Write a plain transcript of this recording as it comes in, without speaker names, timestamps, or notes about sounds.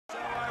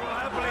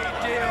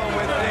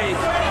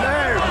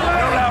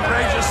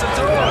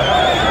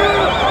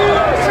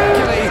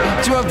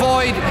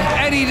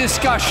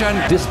discussion.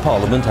 This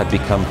Parliament had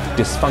become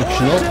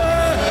dysfunctional.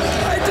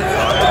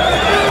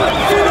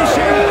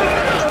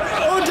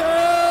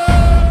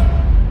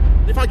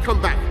 If I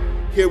come back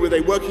here with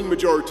a working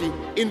majority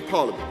in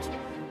Parliament,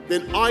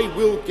 then I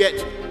will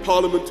get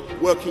Parliament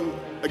working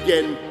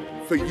again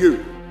for you.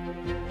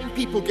 When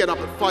people get up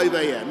at 5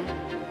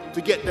 a.m. to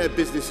get their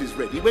businesses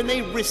ready, when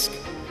they risk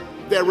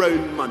their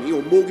own money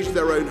or mortgage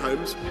their own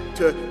homes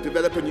to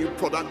develop a new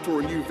product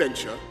or a new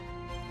venture,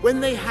 when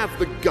they have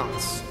the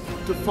guts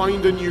to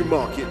find a new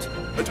market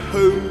at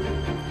home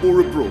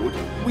or abroad,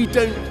 we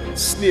don't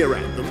sneer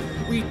at them,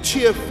 we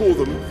cheer for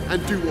them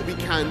and do what we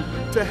can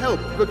to help,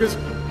 because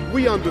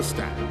we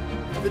understand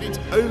that it's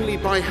only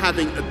by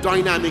having a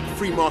dynamic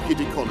free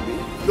market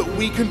economy that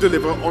we can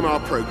deliver on our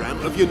programme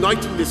of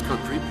uniting this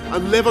country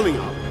and levelling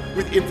up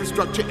with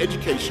infrastructure,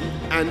 education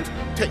and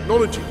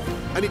technology.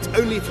 And it's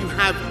only if you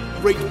have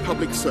great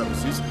public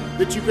services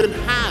that you can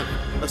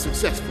have a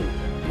successful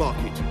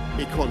market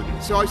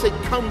economy. So I say,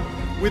 come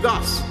with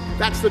us.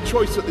 That's the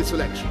choice at this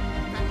election.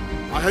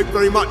 I hope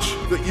very much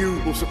that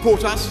you will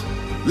support us.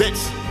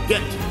 Let's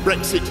get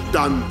Brexit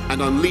done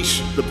and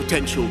unleash the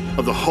potential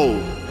of the whole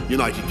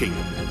United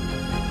Kingdom.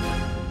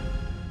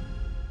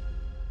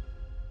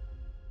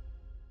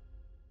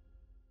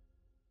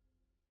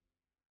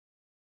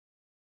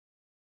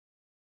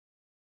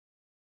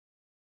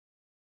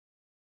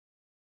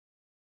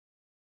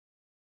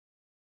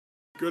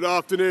 Good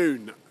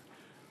afternoon.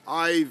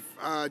 I've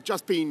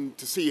just been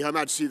to see Her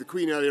Majesty the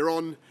Queen earlier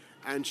on,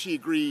 and she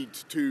agreed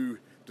to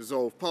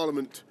dissolve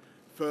Parliament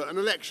for an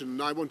election.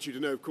 And I want you to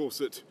know, of course,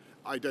 that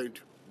I don't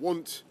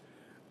want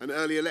an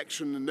early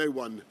election, and no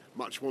one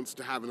much wants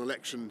to have an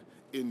election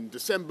in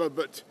December,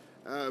 but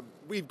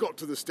we've got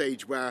to the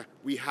stage where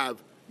we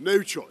have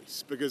no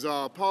choice, because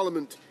our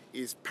Parliament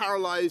is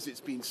paralysed. It's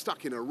been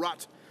stuck in a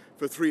rut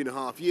for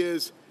 3.5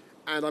 years,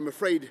 and I'm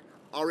afraid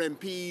our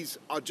MPs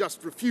are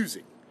just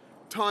refusing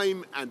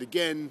time and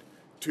again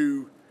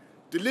to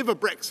deliver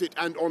Brexit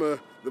and honour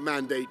the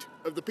mandate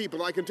of the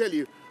people. I can tell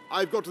you,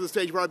 I've got to the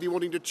stage where I'd be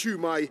wanting to chew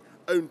my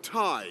own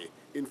tie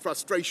in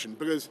frustration,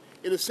 because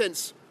in a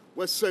sense,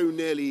 we're so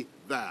nearly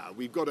there.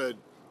 We've got a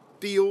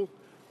deal,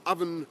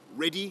 oven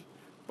ready,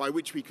 by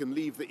which we can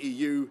leave the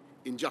EU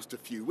in just a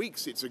few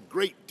weeks. It's a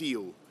great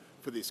deal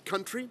for this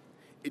country.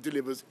 It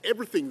delivers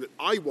everything that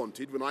I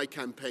wanted when I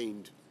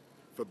campaigned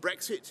for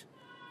Brexit.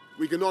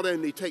 We can not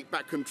only take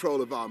back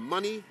control of our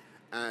money,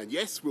 and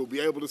yes, we'll be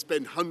able to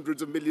spend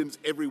hundreds of millions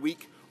every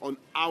week on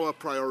our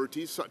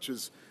priorities, such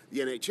as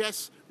the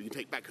NHS. We can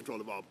take back control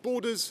of our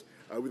borders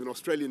with an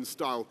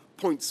Australian-style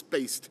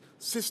points-based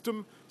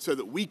system, so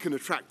that we can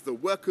attract the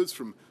workers,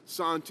 from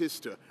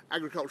scientists to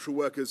agricultural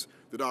workers,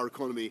 that our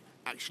economy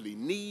actually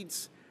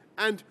needs.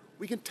 And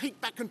we can take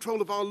back control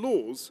of our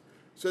laws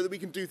so that we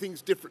can do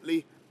things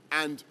differently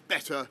and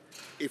better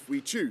if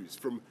we choose,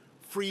 from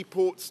free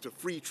ports to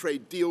free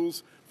trade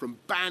deals, from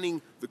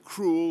banning the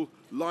cruel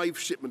live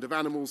shipment of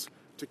animals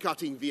to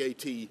cutting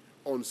VAT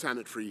on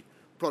sanitary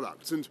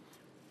products. And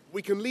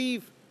we can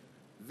leave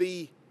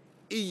the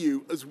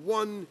EU as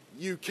one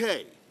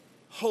UK,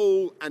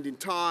 whole and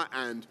entire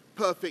and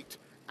perfect,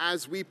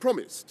 as we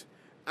promised.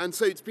 And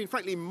so it's been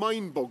frankly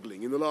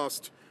mind-boggling in the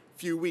last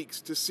few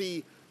weeks to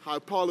see how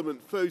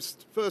Parliament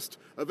first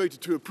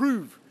voted to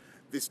approve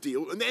this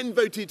deal and then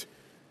voted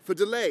for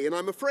delay. And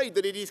I'm afraid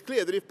that it is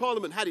clear that if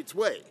Parliament had its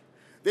way,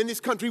 then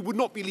this country would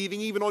not be leaving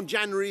even on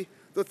January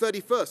the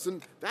 31st.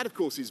 And that, of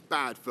course, is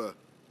bad for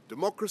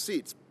democracy.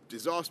 It's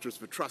disastrous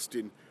for trust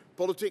in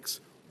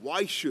politics.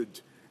 Why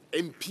should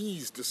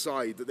MPs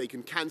decide that they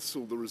can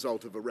cancel the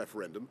result of a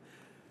referendum?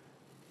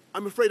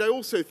 I'm afraid I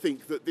also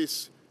think that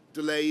this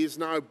delay is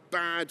now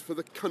bad for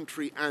the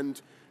country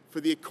and for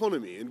the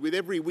economy. And with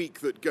every week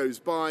that goes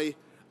by,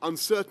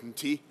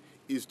 uncertainty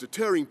is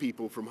deterring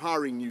people from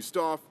hiring new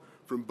staff,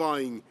 from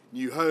buying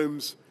new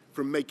homes,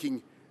 from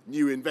making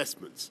new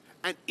investments.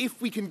 And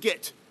if we can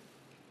get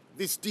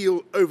this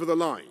deal over the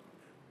line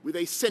with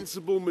a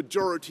sensible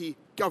majority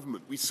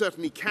government, we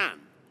certainly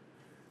can,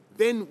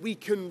 then we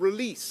can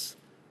release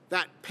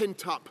that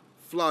pent-up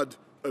flood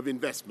of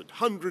investment.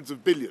 Hundreds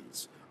of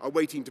billions are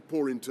waiting to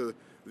pour into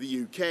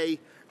the UK,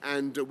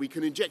 and we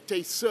can inject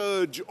a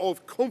surge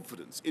of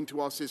confidence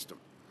into our system.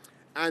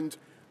 And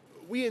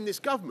we in this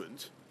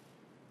government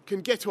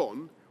can get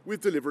on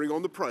with delivering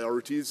on the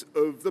priorities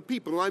of the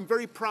people. And I'm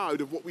very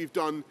proud of what we've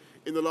done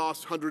in the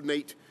last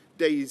 108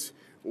 days,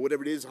 or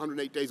whatever it is,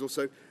 108 days or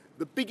so,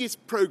 the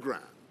biggest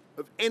programme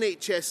of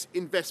NHS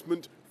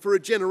investment for a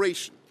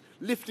generation,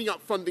 lifting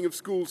up funding of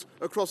schools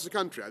across the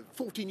country.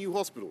 40 new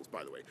hospitals,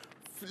 by the way,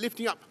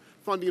 lifting up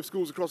funding of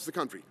schools across the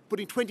country,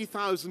 putting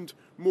 20,000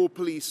 more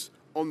police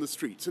on the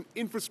streets, an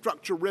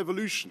infrastructure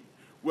revolution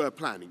we're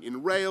planning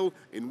in rail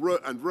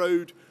and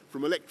road,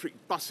 from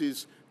electric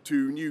buses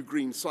to new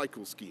green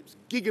cycle schemes,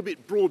 gigabit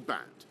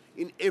broadband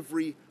in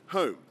every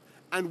home.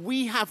 And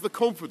we have the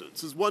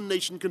confidence as One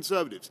Nation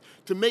Conservatives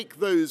to make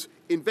those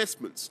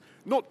investments,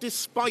 not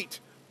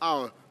despite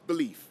our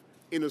belief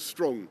in a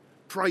strong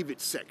private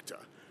sector,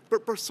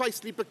 but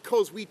precisely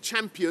because we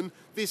champion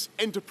this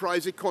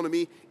enterprise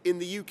economy in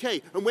the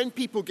UK. And when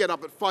people get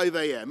up at 5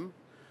 a.m.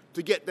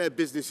 to get their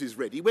businesses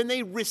ready, when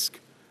they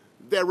risk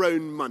their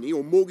own money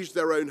or mortgage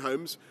their own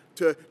homes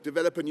to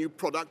develop a new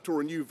product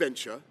or a new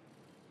venture,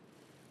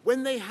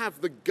 when they have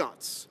the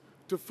guts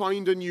to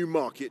find a new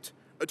market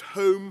at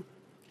home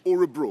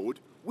or abroad,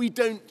 we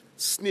don't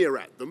sneer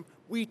at them,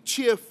 we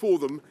cheer for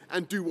them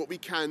and do what we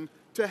can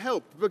to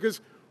help, because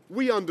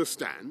we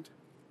understand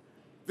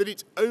that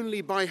it's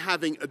only by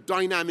having a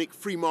dynamic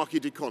free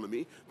market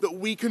economy that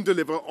we can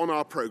deliver on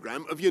our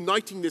programme of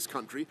uniting this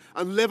country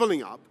and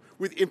levelling up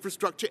with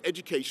infrastructure,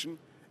 education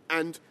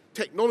and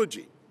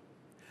technology.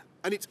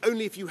 And it's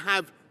only if you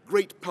have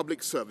great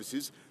public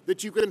services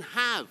that you can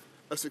have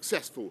a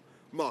successful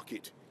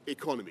market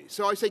economy.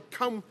 So I say,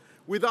 come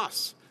with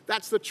us.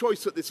 That's the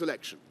choice at this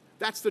election.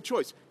 That's the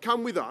choice.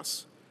 Come with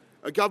us,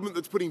 a government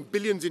that's putting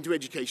billions into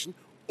education,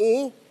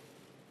 or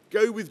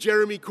go with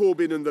Jeremy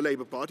Corbyn and the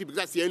Labour Party, because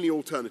that's the only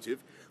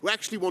alternative, who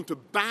actually want to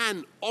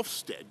ban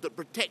Ofsted that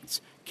protects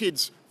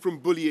kids from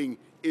bullying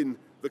in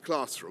the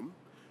classroom.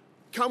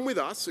 Come with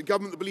us, a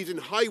government that believes in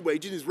high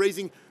wages, is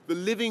raising the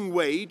living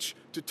wage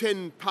to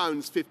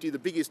 £10.50, the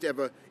biggest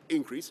ever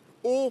increase,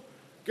 or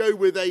go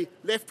with a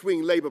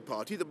left-wing Labour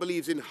Party that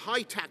believes in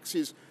high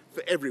taxes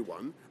for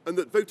everyone and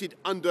that voted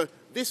under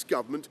this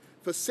government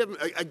for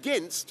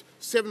against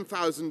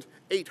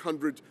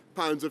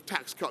 £7,800 of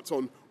tax cuts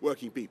on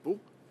working people.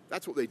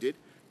 That's what they did.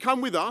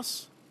 Come with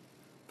us,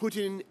 put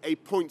in a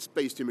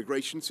points-based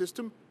immigration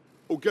system,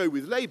 or go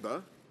with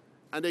Labour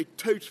and a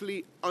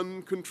totally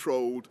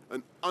uncontrolled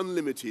and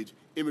unlimited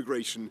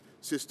immigration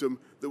system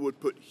that would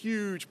put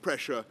huge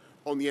pressure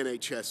on the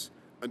NHS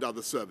and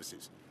other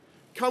services.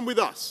 Come with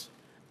us,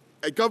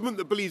 a government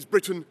that believes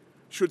Britain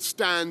should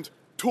stand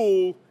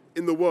tall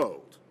in the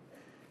world.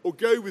 Or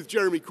go with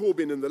Jeremy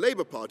Corbyn and the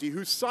Labour Party,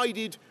 who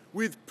sided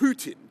with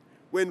Putin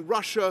when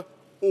Russia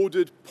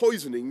ordered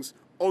poisonings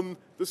on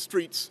the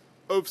streets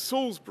of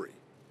Salisbury.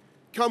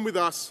 Come with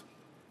us,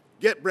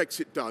 get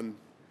Brexit done,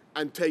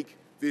 and take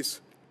this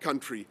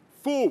country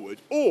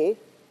forward. Or,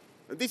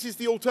 and this is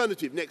the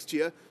alternative next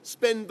year,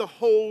 spend the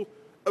whole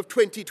of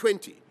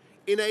 2020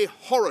 in a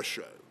horror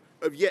show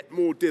of yet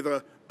more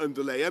dither and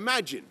delay.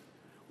 Imagine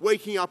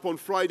waking up on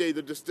Friday,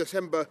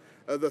 December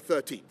the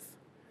 13th,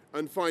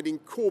 and finding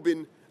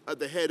Corbyn at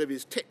the head of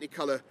his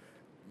Technicolor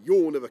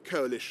yawn of a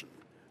coalition.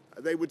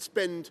 They would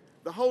spend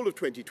the whole of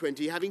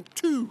 2020 having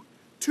two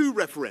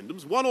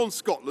referendums, one on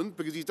Scotland,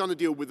 because he's done a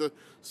deal with the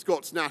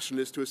Scots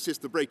nationalists to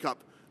assist the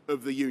breakup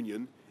of the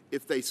Union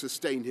if they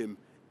sustain him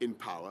in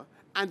power,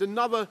 and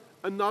another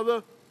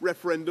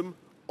referendum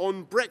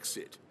on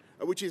Brexit,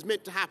 which is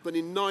meant to happen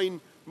in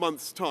 9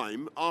 months'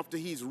 time after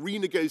he's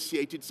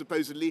renegotiated,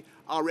 supposedly,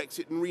 our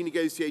exit and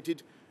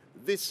renegotiated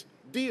this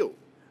deal.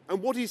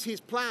 And what is his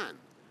plan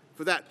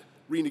for that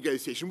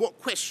renegotiation? What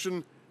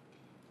question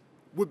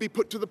would be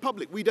put to the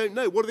public? We don't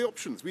know. What are the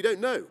options? We don't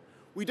know.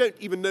 We don't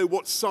even know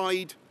what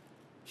side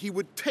he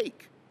would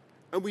take.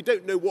 And we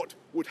don't know what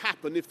would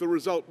happen if the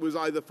result was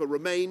either for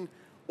Remain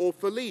or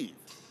for Leave.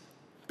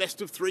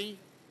 Best of three?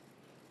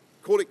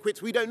 Call it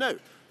quits? We don't know.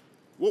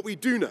 What we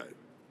do know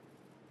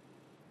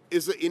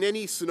is that in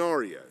any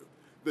scenario,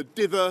 the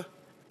dither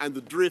and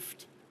the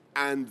drift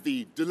and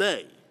the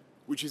delay,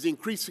 which is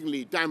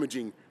increasingly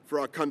damaging for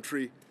our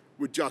country,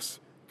 would just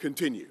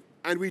continue.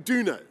 And we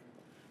do know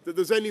that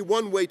there's only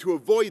one way to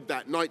avoid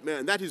that nightmare,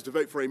 and that is to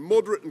vote for a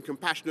moderate and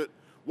compassionate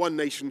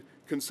one-nation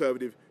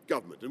Conservative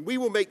government. And we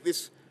will make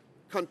this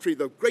country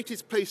the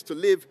greatest place to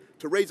live,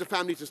 to raise a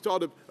family, to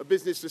start a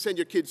business, to send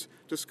your kids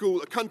to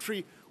school, a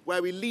country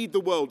where we lead the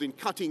world in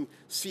cutting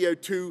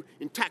CO2,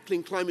 in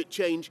tackling climate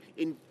change,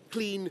 in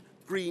clean,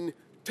 green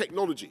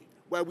technology,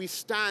 where we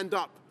stand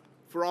up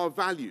for our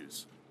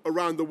values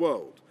around the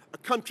world, a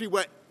country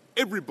where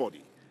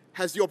everybody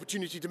has the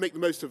opportunity to make the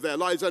most of their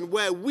lives and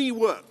where we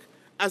work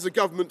as a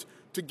government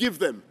to give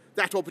them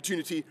that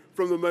opportunity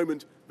from the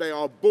moment they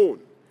are born.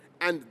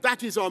 And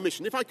that is our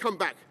mission. If I come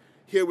back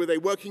here with a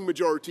working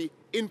majority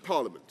in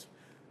Parliament,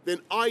 then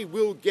I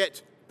will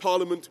get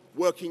Parliament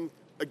working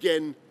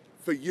again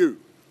for you.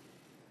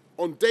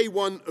 On day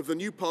one of the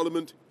new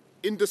Parliament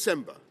in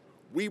December,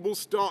 we will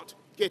start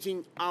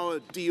getting our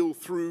deal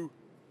through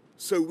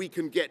so we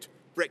can get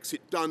Brexit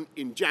done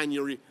in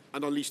January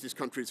and unleash this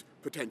country's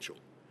potential.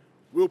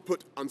 We'll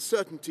put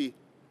uncertainty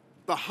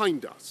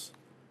behind us.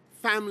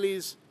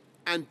 Families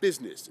and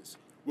businesses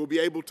will be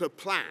able to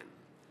plan.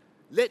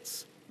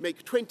 Let's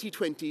make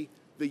 2020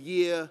 the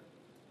year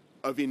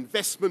of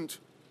investment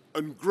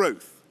and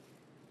growth,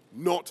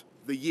 not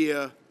the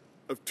year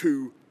of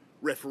two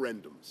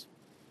referendums.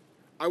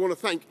 I want to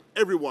thank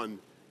everyone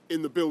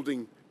in the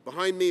building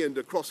behind me and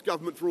across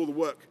government for all the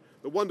work,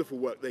 the wonderful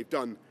work they've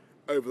done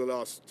over the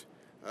last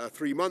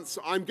 3 months.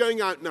 I'm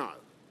going out now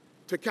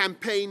to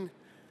campaign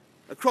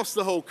across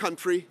the whole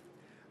country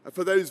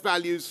for those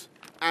values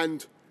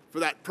and for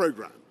that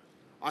programme.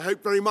 I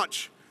hope very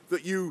much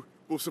that you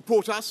will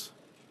support us.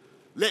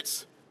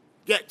 Let's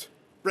get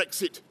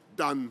Brexit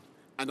done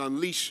and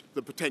unleash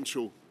the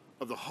potential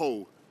of the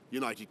whole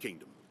United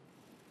Kingdom.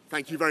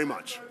 Thank you very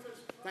much.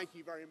 Thank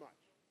you very much.